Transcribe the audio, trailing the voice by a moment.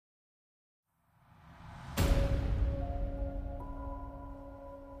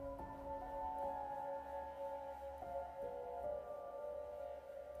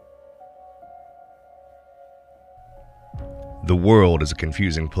The world is a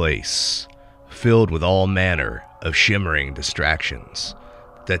confusing place, filled with all manner of shimmering distractions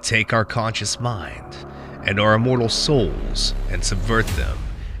that take our conscious mind and our immortal souls and subvert them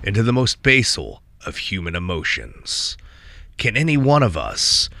into the most basal of human emotions. Can any one of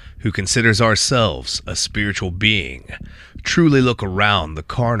us, who considers ourselves a spiritual being, truly look around the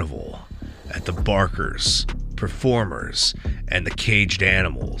carnival at the barkers, performers, and the caged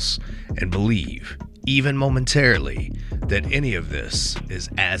animals and believe, even momentarily, that any of this is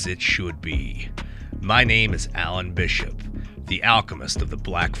as it should be? My name is Alan Bishop, the alchemist of the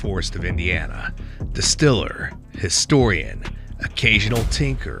Black Forest of Indiana, distiller, historian, occasional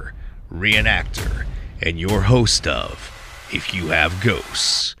tinker, reenactor, and your host of If You Have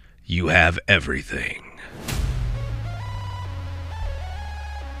Ghosts, You Have Everything.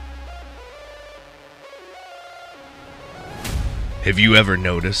 Have you ever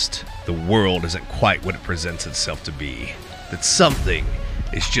noticed the world isn't quite what it presents itself to be? That something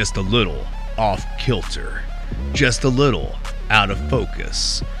is just a little off kilter, just a little out of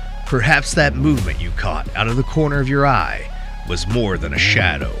focus. Perhaps that movement you caught out of the corner of your eye was more than a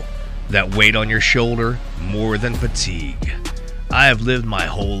shadow, that weight on your shoulder more than fatigue. I have lived my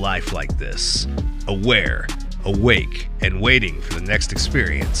whole life like this, aware, awake, and waiting for the next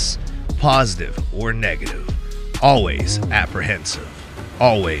experience, positive or negative. Always apprehensive,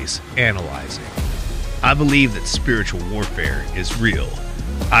 always analyzing. I believe that spiritual warfare is real.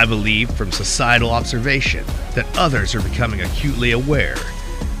 I believe from societal observation that others are becoming acutely aware.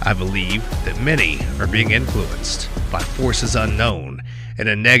 I believe that many are being influenced by forces unknown in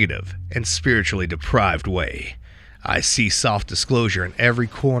a negative and spiritually deprived way. I see soft disclosure in every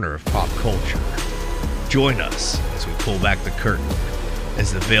corner of pop culture. Join us as we pull back the curtain,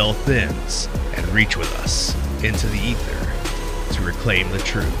 as the veil thins, and reach with us into the ether to reclaim the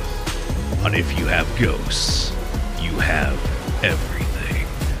truth on If You Have Ghosts, You Have Everything.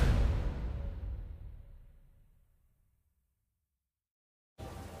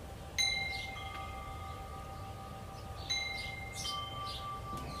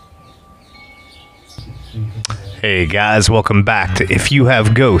 Hey guys, welcome back to If You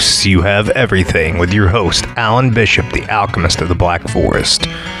Have Ghosts, You Have Everything with your host, Alan Bishop, the alchemist of the Black Forest.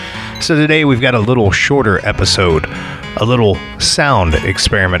 So today we've got a little shorter episode, a little sound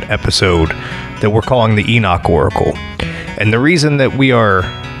experiment episode that we're calling the Enoch Oracle. And the reason that we are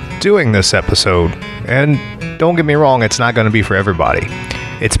doing this episode, and don't get me wrong, it's not going to be for everybody.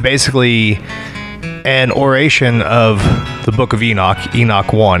 It's basically an oration of the book of Enoch,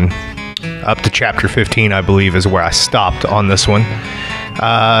 Enoch 1, up to chapter 15, I believe, is where I stopped on this one.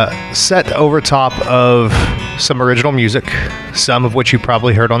 Set over top of some original music, some of which you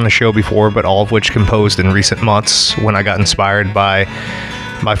probably heard on the show before, but all of which composed in recent months when I got inspired by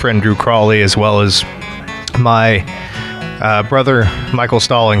my friend Drew Crawley, as well as my brother Michael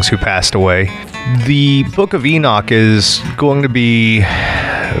Stallings, who passed away. The Book of Enoch is going to be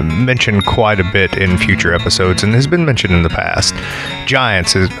mentioned quite a bit in future episodes and has been mentioned in the past.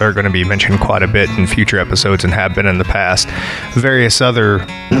 Giants are going to be mentioned quite a bit in future episodes and have been in the past. Various other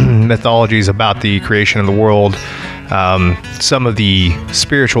mythologies about the creation of the world, some of the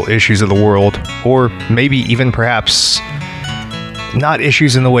spiritual issues of the world, or maybe even perhaps not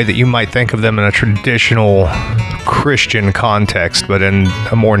issues in the way that you might think of them in a traditional Christian context, but in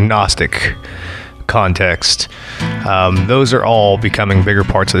a more Gnostic context. Those are all becoming bigger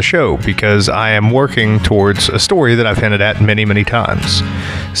parts of the show because I am working towards a story that I've hinted at many, many times.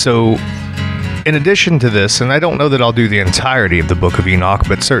 So in addition to this, and I don't know that I'll do the entirety of the Book of Enoch,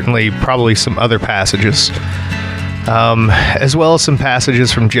 but certainly probably some other passages, as well as some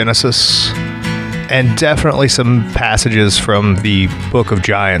passages from Genesis, and definitely some passages from the Book of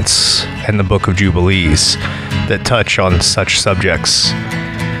Giants and the Book of Jubilees that touch on such subjects.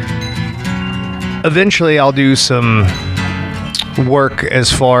 Eventually, I'll do some work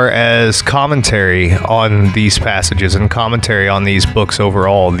as far as commentary on these passages and commentary on these books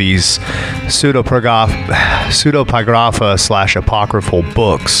overall, these pseudepigrapha / apocryphal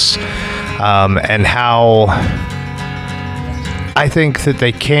books, and how I think that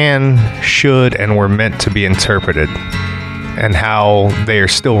they can, should, and were meant to be interpreted, and how they are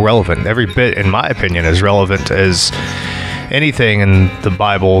still relevant. Every bit, in my opinion, as relevant as anything in the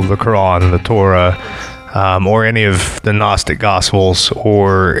Bible, the Quran, the Torah, or any of the Gnostic Gospels,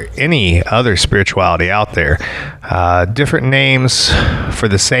 or any other spirituality out there. Different names for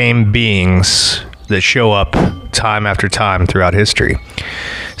the same beings that show up time after time throughout history.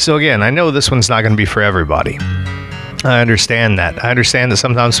 So again, I know this one's not going to be for everybody. I understand that. I understand that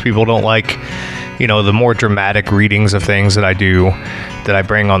sometimes people don't like, the more dramatic readings of things that I do, that I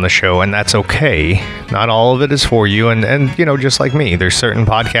bring on the show, and that's okay. Not all of it is for you, and just like me, there's certain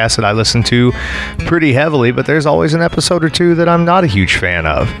podcasts that I listen to pretty heavily, but there's always an episode or two that I'm not a huge fan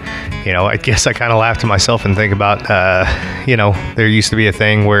of. I guess I kind of laugh to myself and think about, there used to be a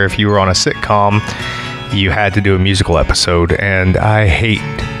thing where if you were on a sitcom, you had to do a musical episode, and I hate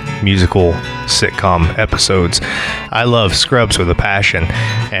musical sitcom episodes. I love Scrubs with a passion,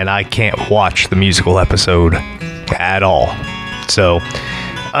 and I can't watch the musical episode at all. So,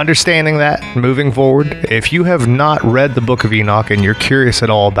 understanding that, moving forward, if you have not read the Book of Enoch and you're curious at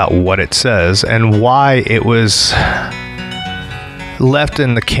all about what it says and why it was left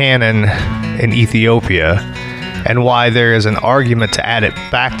in the canon in Ethiopia, and why there is an argument to add it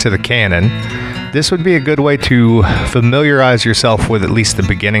back to the canon, this would be a good way to familiarize yourself with at least the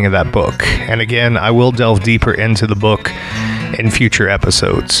beginning of that book. And again, I will delve deeper into the book in future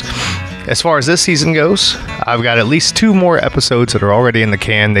episodes. As far as this season goes, I've got at least 2 more episodes that are already in the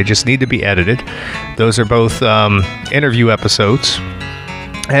can. They just need to be edited. Those are both interview episodes.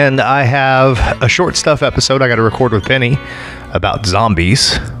 And I have a short stuff episode I got to record with Penny about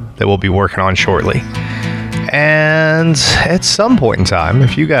zombies that we'll be working on shortly. And at some point in time,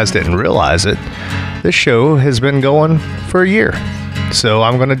 if you guys didn't realize it, this show has been going for a year. So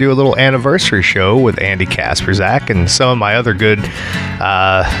I'm going to do a little anniversary show with Andy Kasperzak and some of my other good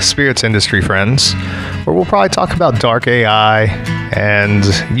spirits industry friends, where we'll probably talk about dark AI and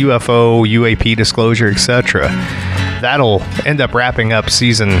UFO, UAP disclosure, etc. That'll end up wrapping up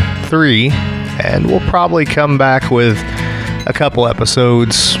season 3, and we'll probably come back with a couple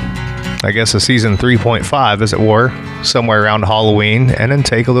episodes, I guess a season 3.5, as it were, somewhere around Halloween, and then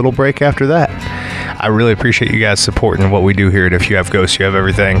take a little break after that. I really appreciate you guys supporting what we do here at If You Have Ghosts, You Have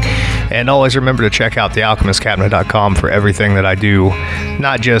Everything. And always remember to check out thealchemistcabinet.com for everything that I do,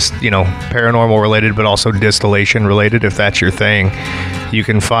 not just, paranormal related, but also distillation related, if that's your thing. You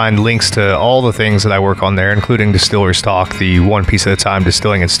can find links to all the things that I work on there, including Distiller's Talk, the One Piece at a Time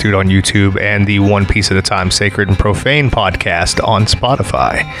Distilling Institute on YouTube, and the One Piece at a Time Sacred and Profane podcast on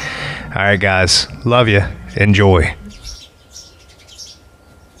Spotify. All right, guys. Love you. Enjoy.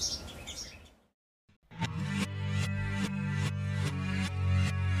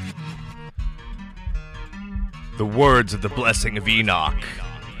 The words of the blessing of Enoch,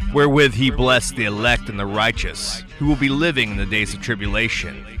 wherewith he blessed the elect and the righteous, who will be living in the days of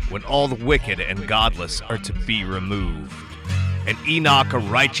tribulation, when all the wicked and godless are to be removed. And Enoch, a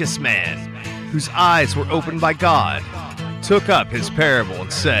righteous man, whose eyes were opened by God, took up his parable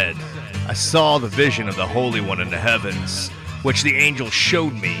and said, I saw the vision of the Holy One in the heavens, which the angel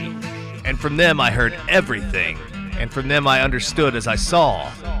showed me, and from them I heard everything, and from them I understood as I saw,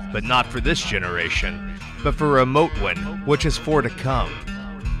 but not for this generation, but for a remote one, which is for to come.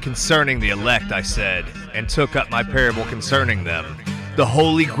 Concerning the elect, I said, and took up my parable concerning them. The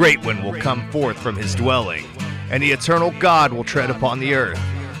Holy Great One will come forth from his dwelling, and the eternal God will tread upon the earth,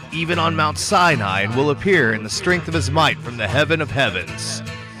 even on Mount Sinai, and will appear in the strength of his might from the heaven of heavens.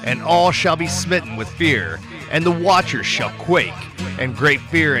 And all shall be smitten with fear, and the watchers shall quake, and great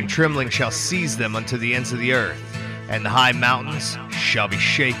fear and trembling shall seize them unto the ends of the earth. And the high mountains shall be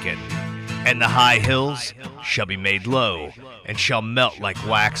shaken, and the high hills shall be made low, and shall melt like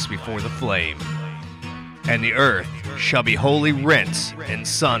wax before the flame. And the earth shall be wholly rent in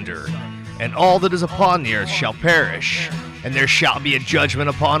sunder, and all that is upon the earth shall perish, and there shall be a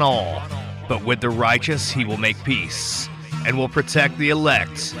judgment upon all. But with the righteous he will make peace, and will protect the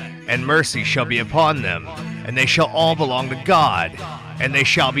elect, and mercy shall be upon them, and they shall all belong to God, and they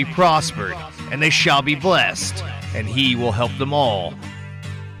shall be prospered, and they shall be blessed, and he will help them all,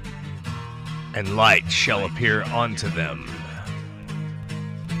 and light shall appear unto them,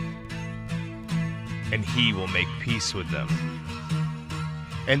 and he will make peace with them.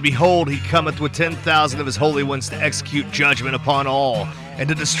 And behold, he cometh with 10,000 of his holy ones to execute judgment upon all, and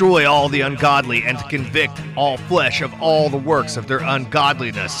to destroy all the ungodly, and to convict all flesh of all the works of their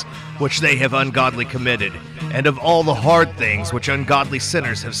ungodliness, which they have ungodly committed, and of all the hard things which ungodly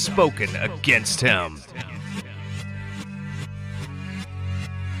sinners have spoken against him.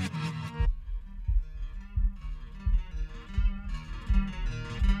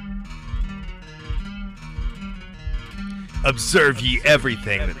 Observe ye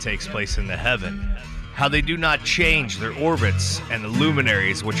everything that takes place in the heaven, how they do not change their orbits, and the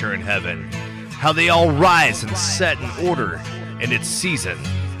luminaries which are in heaven, how they all rise and set in order in its season,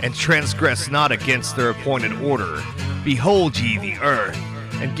 and transgress not against their appointed order. Behold ye the earth,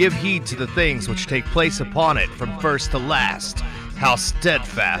 and give heed to the things which take place upon it from first to last, how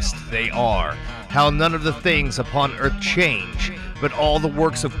steadfast they are, how none of the things upon earth change, but all the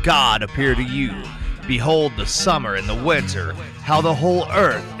works of God appear to you. Behold the summer and the winter, how the whole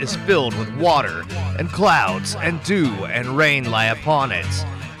earth is filled with water, and clouds, and dew, and rain lie upon it.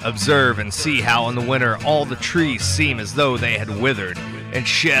 Observe and see how in the winter all the trees seem as though they had withered, and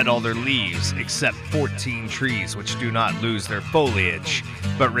shed all their leaves, except 14 trees which do not lose their foliage,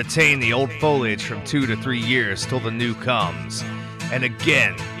 but retain the old foliage from 2 to 3 years till the new comes. And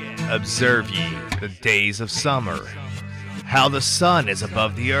again, observe ye the days of summer, how the sun is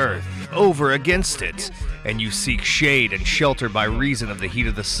above the earth, over against it, and you seek shade and shelter by reason of the heat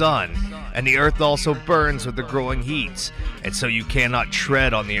of the sun, and the earth also burns with the growing heat, and so you cannot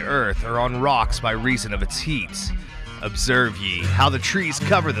tread on the earth or on rocks by reason of its heat. Observe ye how the trees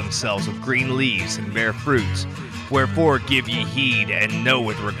cover themselves with green leaves and bear fruit. Wherefore give ye heed, and know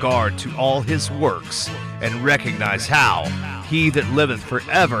with regard to all his works, and recognize how he that liveth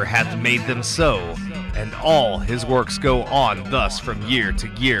forever hath made them so, and all his works go on thus from year to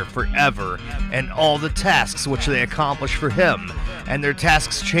year forever, and all the tasks which they accomplish for him, and their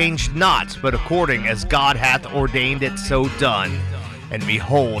tasks change not, but according as God hath ordained it so done. And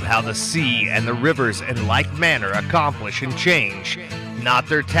behold how the sea and the rivers in like manner accomplish and change not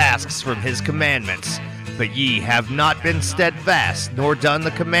their tasks from his commandments. But ye have not been steadfast, nor done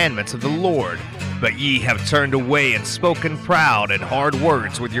the commandments of the Lord, but ye have turned away and spoken proud and hard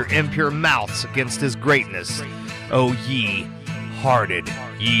words with your impure mouths against his greatness. O ye hearted,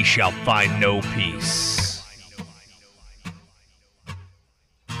 ye shall find no peace.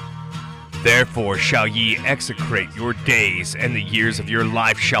 Therefore shall ye execrate your days, and the years of your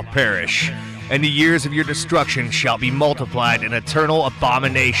life shall perish, and the years of your destruction shall be multiplied in eternal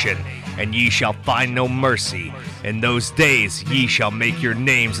abomination, and ye shall find no mercy. In those days ye shall make your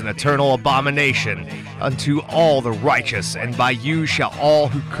names an eternal abomination unto all the righteous, and by you shall all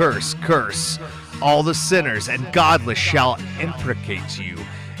who curse. All the sinners and godless shall imprecate you,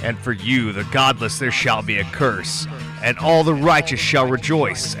 and for you, the godless, there shall be a curse. And all the righteous shall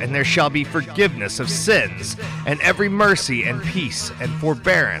rejoice, and there shall be forgiveness of sins, and every mercy and peace and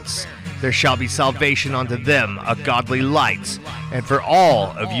forbearance. There shall be salvation unto them, a godly light. And for all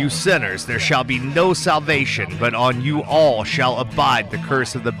of you sinners there shall be no salvation, but on you all shall abide the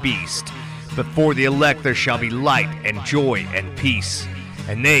curse of the beast. But for the elect there shall be light and joy and peace,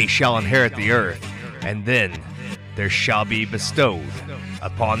 and they shall inherit the earth. And then there shall be bestowed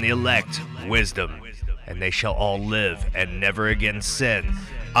upon the elect wisdom, and they shall all live and never again sin,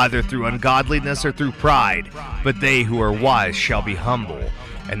 either through ungodliness or through pride. But they who are wise shall be humble,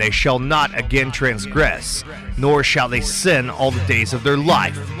 and they shall not again transgress, nor shall they sin all the days of their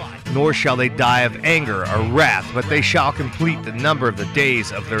life, nor shall they die of anger or wrath, but they shall complete the number of the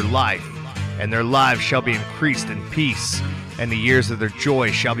days of their life, and their lives shall be increased in peace, and the years of their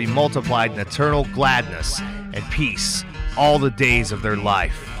joy shall be multiplied in eternal gladness and peace all the days of their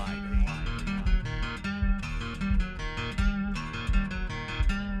life.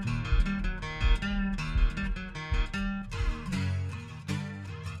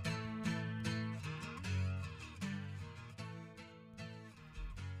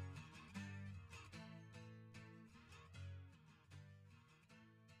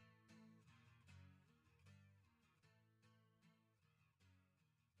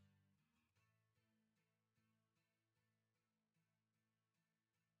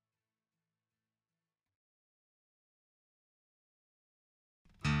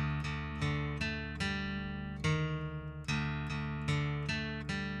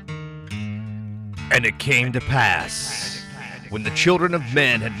 And it came to pass, when the children of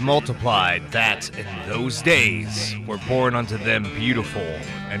men had multiplied, that in those days were born unto them beautiful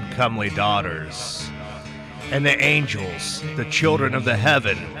and comely daughters. And the angels, the children of the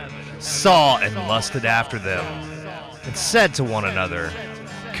heaven, saw and lusted after them, and said to one another,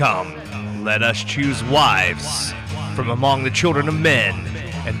 Come, let us choose wives from among the children of men,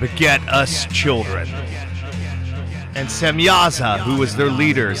 and beget us children. And Semyaza, who was their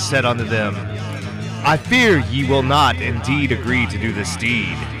leader, said unto them, I fear ye will not indeed agree to do this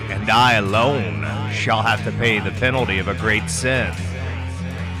deed, and I alone shall have to pay the penalty of a great sin.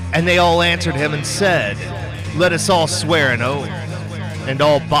 And they all answered him and said, Let us all swear an oath, and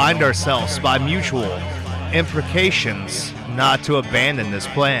all bind ourselves by mutual imprecations not to abandon this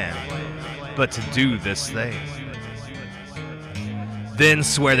plan, but to do this thing. Then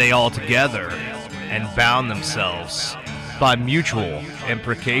swear they all together, and bound themselves by mutual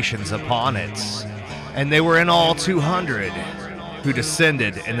imprecations upon it. And they were in all 200, who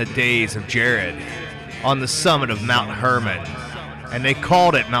descended in the days of Jared on the summit of Mount Hermon. And they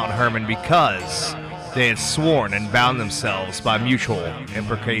called it Mount Hermon because they had sworn and bound themselves by mutual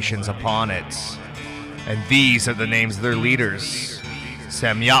imprecations upon it. And these are the names of their leaders: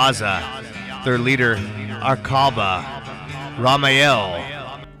 Samyaza, their leader Arkaba, Ramael,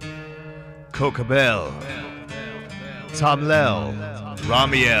 Kokabel, Tamlel,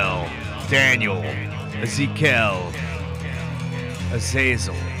 Ramiel, Daniel, Ezekiel,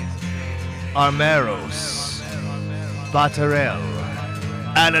 Azazel, Armeros, Batarel,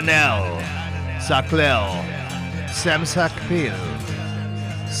 Ananel, Saklel, Samsakpil,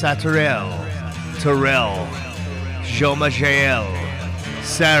 Satarel, Terrell, Jomajael,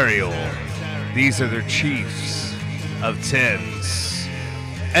 Sariel. These are their chiefs of tens.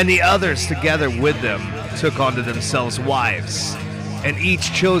 And the others together with them took unto themselves wives, and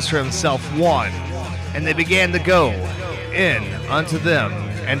each chose for himself one, and they began to go in unto them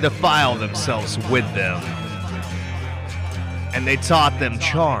and defile themselves with them. And they taught them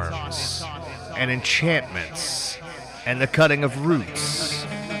charms and enchantments and the cutting of roots,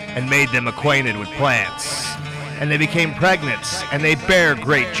 and made them acquainted with plants. And they became pregnant, and they bare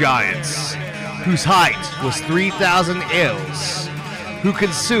great giants, whose height was 3,000 ells, who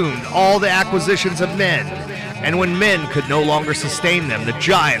consumed all the acquisitions of men. And when men could no longer sustain them, the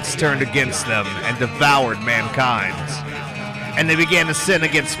giants turned against them and devoured mankind. And they began to sin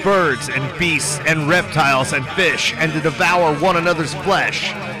against birds and beasts and reptiles and fish, and to devour one another's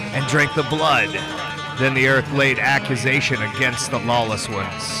flesh and drink the blood. Then the earth laid accusation against the lawless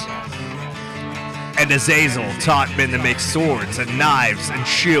ones. And Azazel taught men to make swords and knives and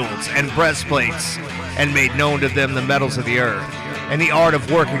shields and breastplates, and made known to them the metals of the earth, and the art of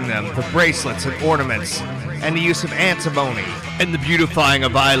working them, the bracelets and ornaments, and the use of antimony, and the beautifying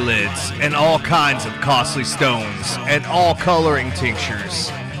of eyelids, and all kinds of costly stones, and all coloring tinctures.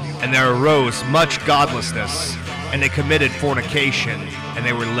 And there arose much godlessness, and they committed fornication, and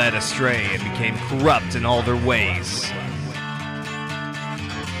they were led astray, and became corrupt in all their ways.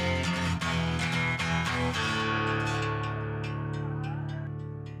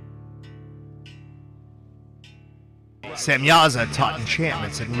 Samyaza taught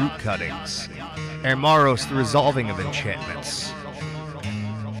enchantments and root cuttings, Ermaros the resolving of enchantments.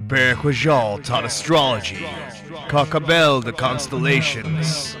 Berekwajal taught astrology, Kakabel the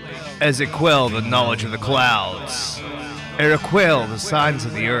constellations, Ezequiel the knowledge of the clouds, Eraquel the signs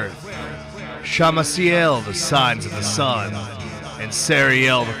of the earth, Shamasiel the signs of the sun, and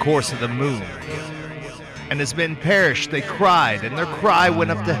Sariel the course of the moon. And as men perished, they cried, and their cry went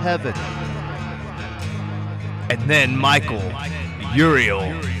up to heaven. And then Michael,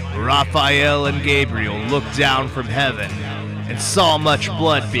 Uriel, Raphael, and Gabriel looked down from heaven and saw much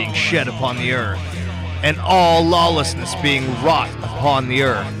blood being shed upon the earth, and all lawlessness being wrought upon the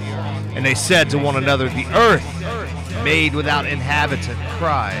earth. And they said to one another, the earth, made without inhabitant,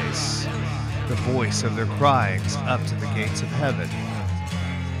 cries. The voice of their cryings up to the gates of heaven.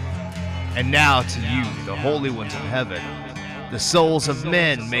 And now to you, the holy ones of heaven, the souls of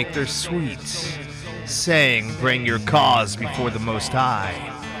men make their sweets, saying, bring your cause before the Most High.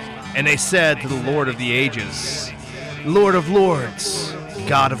 And they said to the Lord of the ages, Lord of lords,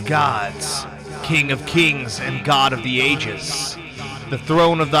 God of gods, King of kings, and God of the ages, the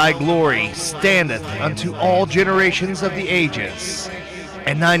throne of thy glory standeth unto all generations of the ages,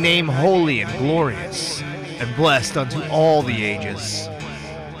 and thy name holy and glorious, and blessed unto all the ages.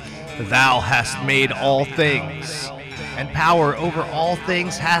 Thou hast made all things, and power over all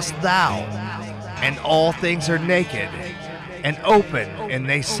things hast thou, and all things are naked, and open in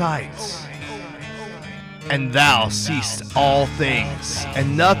thy sight. And thou seest all things,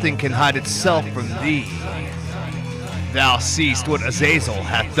 and nothing can hide itself from thee. Thou seest what Azazel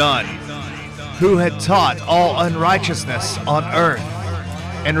hath done, who had taught all unrighteousness on earth,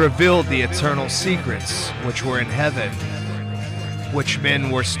 and revealed the eternal secrets which were in heaven, which men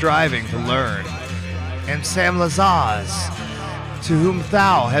were striving to learn. And Samlazaz, to whom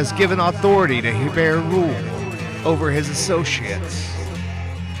thou hast given authority to bear rule over his associates.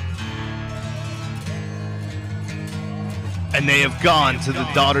 And they have gone to the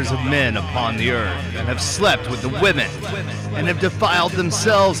daughters of men upon the earth, and have slept with the women, and have defiled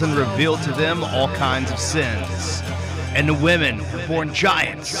themselves, and revealed to them all kinds of sins. And the women have borne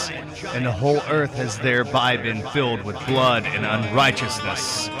giants, and the whole earth has thereby been filled with blood and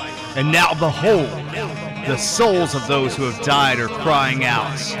unrighteousness. And now behold, the souls of those who have died are crying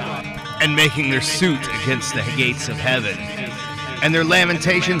out, and making their suit against the gates of heaven. And their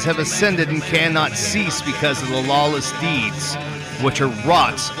lamentations have ascended and cannot cease because of the lawless deeds which are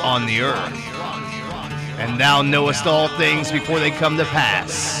wrought on the earth. And thou knowest all things before they come to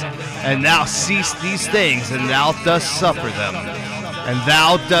pass. And thou seest these things, and thou dost suffer them. And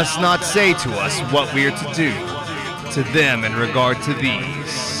thou dost not say to us what we are to do to them in regard to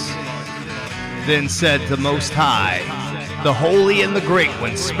these. Then said the Most High, the Holy and the Great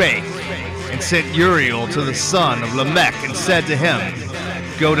One spake, and sent Uriel to the son of Lamech, and said to him,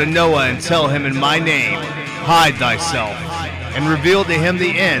 Go to Noah and tell him in my name, hide thyself, and reveal to him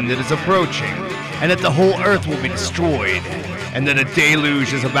the end that is approaching, and that the whole earth will be destroyed, and that a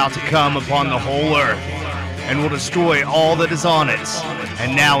deluge is about to come upon the whole earth, and will destroy all that is on it.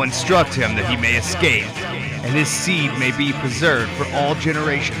 And now instruct him that he may escape, and his seed may be preserved for all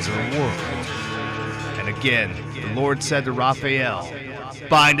generations of the world. And again, the Lord said to Raphael,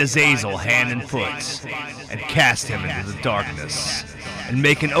 Bind Azazel hand and foot, and cast him into the darkness, and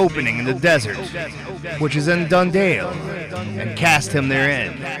make an opening in the desert, which is in Dundale, and cast him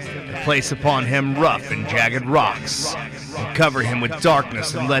therein, and place upon him rough and jagged rocks, and cover him with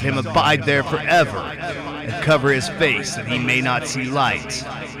darkness, and let him abide there forever, and cover his face, that he may not see light.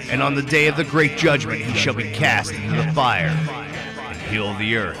 And on the day of the great judgment he shall be cast into the fire, and heal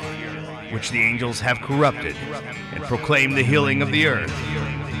the earth, which the angels have corrupted, and proclaim the healing of the earth,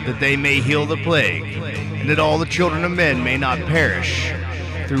 that they may heal the plague, and that all the children of men may not perish,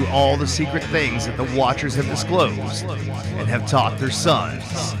 through all the secret things that the watchers have disclosed, and have taught their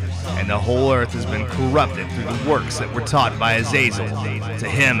sons. And the whole earth has been corrupted through the works that were taught by Azazel. To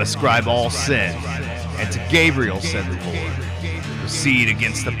him ascribe all sin. And to Gabriel said the Lord, Proceed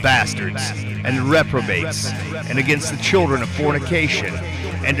against the bastards and the reprobates, and against the children of fornication,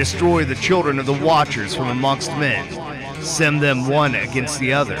 and destroy the children of the watchers from amongst men. Send them one against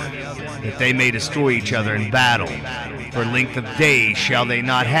the other, that they may destroy each other in battle. For length of days shall they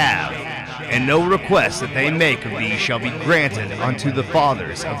not have, and no request that they make of thee shall be granted unto the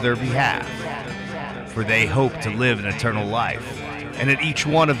fathers of their behalf. For they hope to live an eternal life, and that each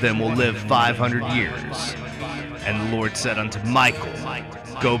one of them will live 500 years. And the Lord said unto Michael,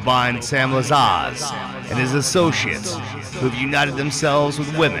 Go bind Samlazaz and his associates, who have united themselves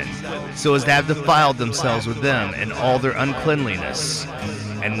with women, so as to have defiled themselves with them in all their uncleanliness.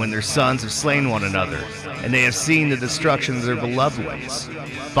 And when their sons have slain one another, and they have seen the destruction of their beloved ones,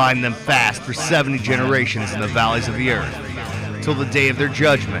 bind them fast for 70 generations in the valleys of the earth, till the day of their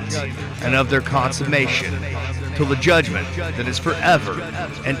judgment and of their consummation, till the judgment that is forever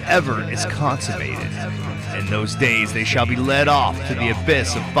and ever is consummated. In those days they shall be led off to the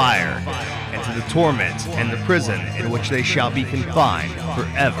abyss of fire, and to the torment and the prison in which they shall be confined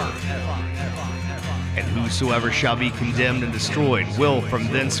forever. And whosoever shall be condemned and destroyed will from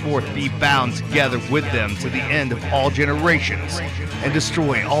thenceforth be bound together with them to the end of all generations, and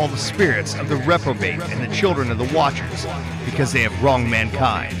destroy all the spirits of the reprobate and the children of the watchers, because they have wronged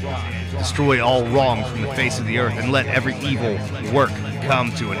mankind. Destroy all wrong from the face of the earth, and let every evil work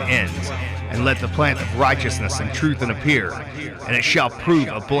come to an end. And let the plant of righteousness and truth appear, and it shall prove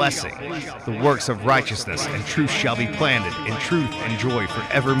a blessing. The works of righteousness and truth shall be planted in truth and joy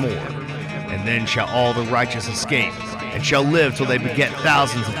forevermore. And then shall all the righteous escape, and shall live till they beget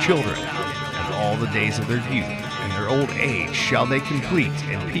thousands of children. And all the days of their youth and their old age shall they complete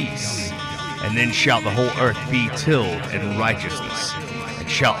in peace. And then shall the whole earth be tilled in righteousness, and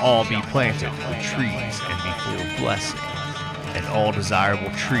shall all be planted with trees and be full of blessing. And all desirable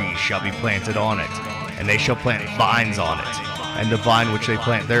trees shall be planted on it, and they shall plant vines on it. And the vine which they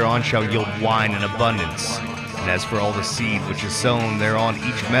plant thereon shall yield wine in abundance. And as for all the seed which is sown thereon,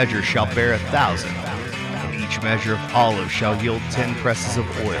 each measure shall bear 1,000. And each measure of olive shall yield 10 presses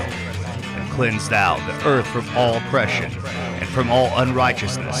of oil. And cleanse thou the earth from all oppression, and from all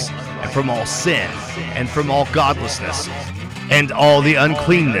unrighteousness, and from all sin, and from all godlessness, and all the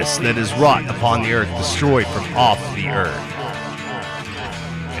uncleanness that is wrought upon the earth destroy from off the earth.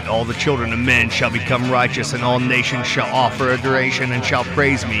 And all the children of men shall become righteous, and all nations shall offer adoration, and shall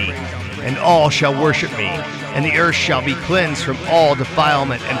praise me, and all shall worship me. And the earth shall be cleansed from all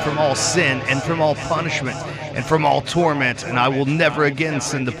defilement, and from all sin, and from all punishment, and from all torment, and I will never again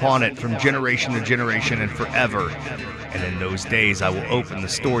send upon it from generation to generation and forever. And in those days I will open the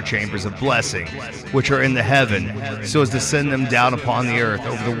store chambers of blessing, which are in the heaven, so as to send them down upon the earth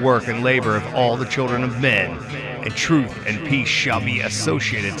over the work and labor of all the children of men. And truth and peace shall be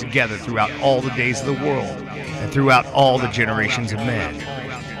associated together throughout all the days of the world, and throughout all the generations of men.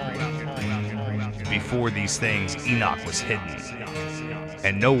 Before these things Enoch was hidden,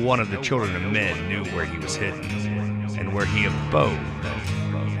 and no one of the children of men knew where he was hidden, and where he abode,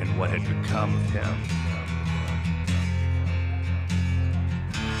 and what had become of him.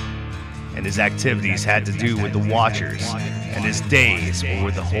 And his activities had to do with the watchers, and his days were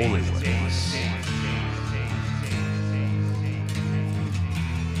with the holy ones.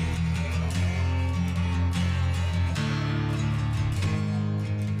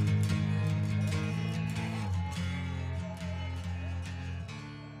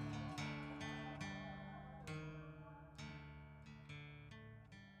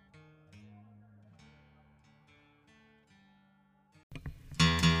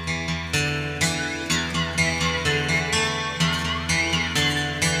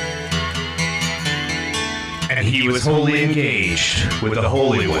 And he was wholly engaged with the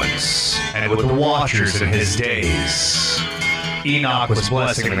holy ones and with the watchers in his days. Enoch was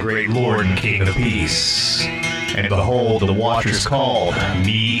blessing the great Lord and King of peace. And behold, the watchers called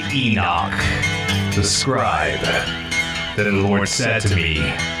me Enoch, the scribe. Then the Lord said to me,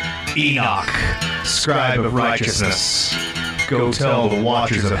 Enoch, scribe of righteousness, go tell the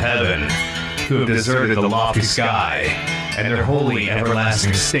watchers of heaven, who have deserted the lofty sky and their holy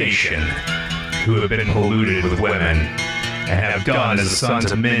everlasting station, who have been polluted with women, and have done as the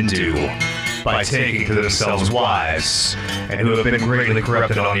sons of men do, by taking to themselves wives, and who have been greatly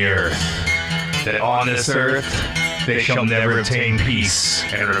corrupted on the earth, that on this earth they shall never obtain peace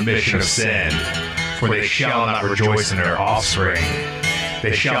and remission of sin, for they shall not rejoice in their offspring.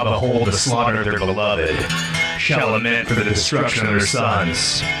 They shall behold the slaughter of their beloved, shall lament for the destruction of their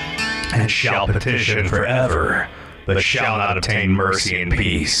sons, and shall petition forever, but shall not obtain mercy and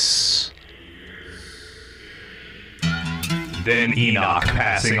peace. Then Enoch,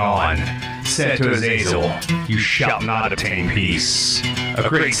 passing on, said to Azazel, You shall not obtain peace. A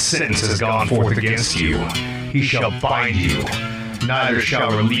great sentence has gone forth against you. He shall bind you. Neither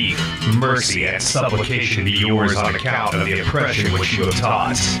shall relief, mercy, and supplication be yours on account of the oppression which you have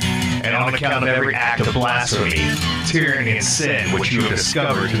taught, and on account of every act of blasphemy, tyranny, and sin which you have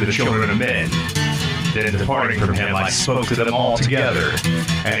discovered to the children of men. Then departing from him, I spoke to them all together,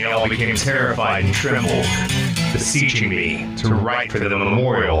 and they all became terrified and trembled, beseeching me to write for them a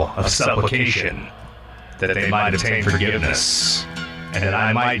memorial of supplication, that they might obtain forgiveness, and that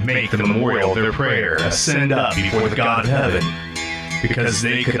I might make the memorial of their prayer ascend up before the God of heaven, because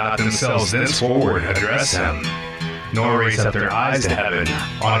they could not themselves thenceforward address him, nor raise up their eyes to heaven,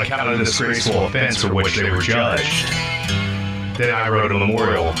 on account of the disgraceful offense for which they were judged. Then I wrote a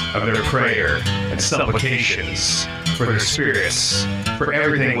memorial of their prayer and supplications for their spirits, for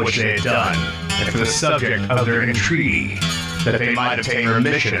everything which they had done, and for the subject of their entreaty, that they might obtain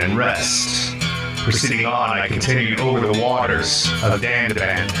remission and rest. Proceeding on, I continued over the waters of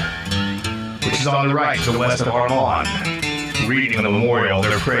Dandaban, which is on the right to the west of Arnon, reading the memorial of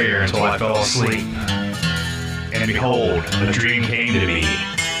their prayer until I fell asleep. And behold, a dream came to me,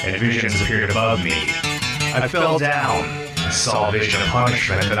 and visions appeared above me. I fell down, and saw a vision of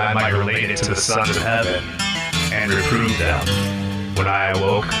punishment, that I might relate it to the sons of heaven, and reprove them. When I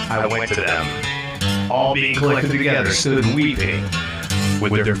awoke, I went to them. All being collected together stood weeping,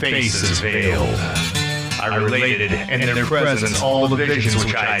 with their faces veiled. I related in their presence all the visions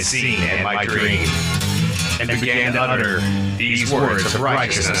which I had seen in my dream, and began to utter these words of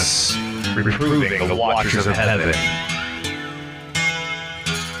righteousness, reproving the watchers of heaven.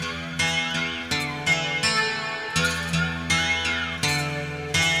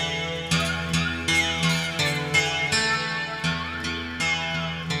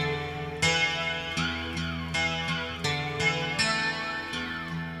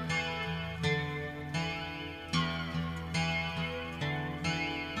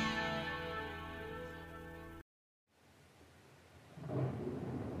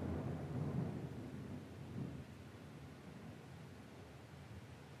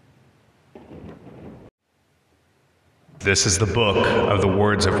 This is the book of the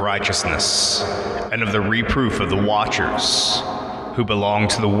words of righteousness, and of the reproof of the watchers, who belong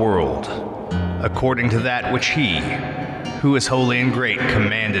to the world, according to that which he, who is holy and great,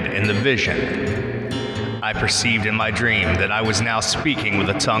 commanded in the vision. I perceived in my dream that I was now speaking with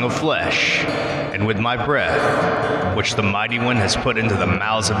a tongue of flesh, and with my breath, which the Mighty One has put into the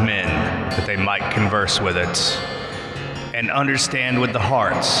mouths of men, that they might converse with it, and understand with the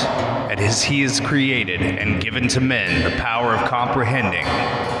heart, and as he is created and given to men the power of comprehending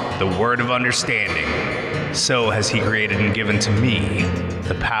the word of understanding, so has he created and given to me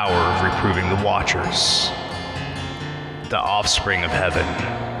the power of reproving the watchers, the offspring of heaven.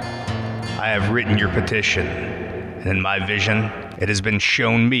 I have written your petition, and in my vision it has been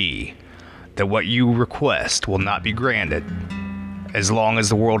shown me that what you request will not be granted as long as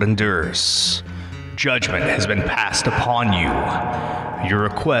the world endures. Judgment has been passed upon you. Your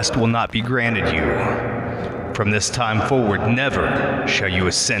request will not be granted you. From this time forward, never shall you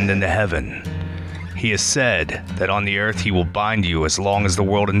ascend into heaven. He has said that on the earth he will bind you as long as the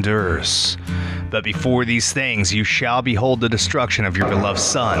world endures. But before these things you shall behold the destruction of your beloved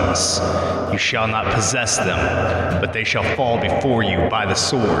sons. You shall not possess them, but they shall fall before you by the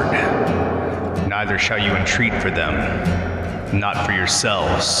sword. Neither shall you entreat for them, not for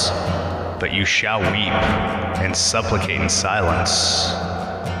yourselves, but you shall weep and supplicate in silence.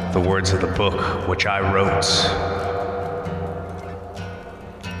 The words of the book which I wrote.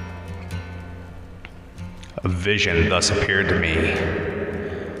 A vision thus appeared to me.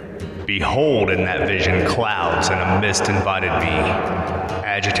 Behold, in that vision, clouds and a mist invited me,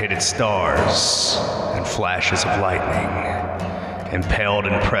 agitated stars and flashes of lightning, impelled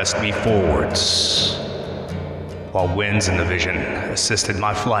and pressed me forwards, while winds in the vision assisted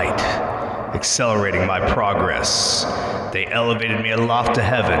my flight, accelerating my progress. They elevated me aloft to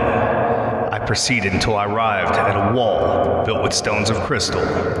heaven. I proceeded until I arrived at a wall built with stones of crystal.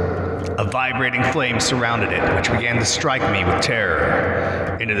 A vibrating flame surrounded it, which began to strike me with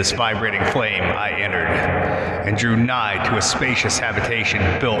terror. Into this vibrating flame I entered, and drew nigh to a spacious habitation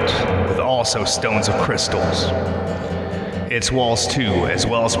built with also stones of crystals. Its walls too, as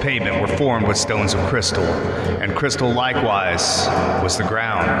well as pavement, were formed with stones of crystal, and crystal likewise was the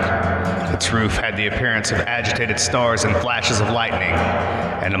ground. Its roof had the appearance of agitated stars and flashes of lightning,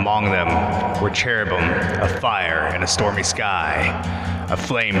 and among them were cherubim of fire in a stormy sky. A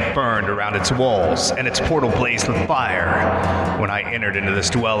flame burned around its walls, and its portal blazed with fire. When I entered into this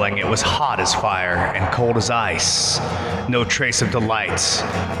dwelling, it was hot as fire and cold as ice. No trace of delight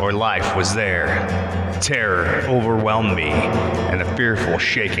or life was there. Terror overwhelmed me, and a fearful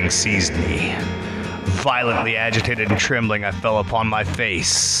shaking seized me. Violently agitated and trembling, I fell upon my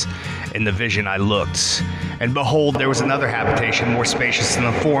face. In the vision I looked, and behold, there was another habitation more spacious than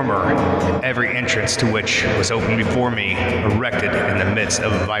the former, every entrance to which was open before me, erected in the midst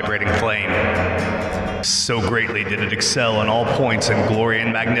of a vibrating flame. So greatly did it excel in all points in glory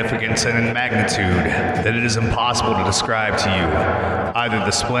and magnificence and in magnitude, that it is impossible to describe to you either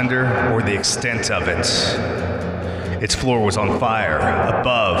the splendor or the extent of it. Its floor was on fire.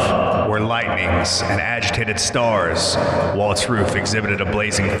 Above were lightnings and agitated stars, while its roof exhibited a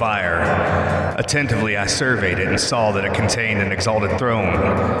blazing fire. Attentively I surveyed it and saw that it contained an exalted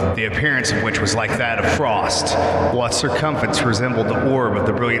throne, the appearance of which was like that of frost, while its circumference resembled the orb of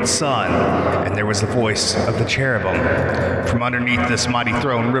the brilliant sun, and there was the voice of the cherubim. From underneath this mighty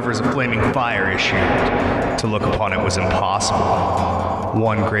throne rivers of flaming fire issued. To look upon it was impossible.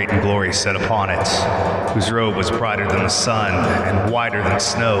 One great and glory sat upon it, whose robe was brighter than the sun and whiter than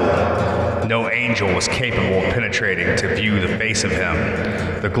snow. No angel was capable of penetrating to view the face of him,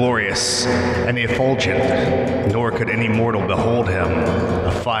 the glorious and the effulgent, nor could any mortal behold him.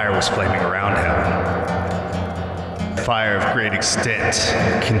 A fire was flaming around him. Fire of great extent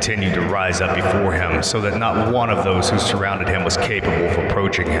continued to rise up before him, so that not one of those who surrounded him was capable of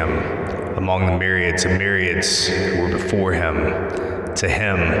approaching him. Among the myriads and myriads who were before him, to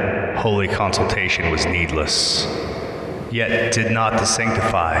him, holy consultation was needless. Yet did not the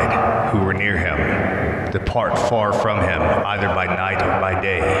sanctified who were near him depart far from him, either by night or by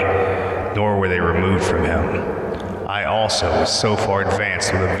day, nor were they removed from him. I also was so far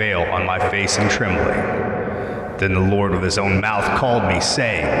advanced with a veil on my face and trembling. Then the Lord with his own mouth called me,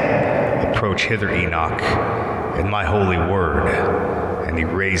 saying, Approach hither, Enoch, in my holy word. And he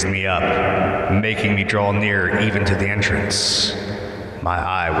raised me up, making me draw near even to the entrance. My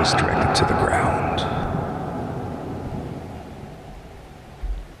eye was directed to the ground.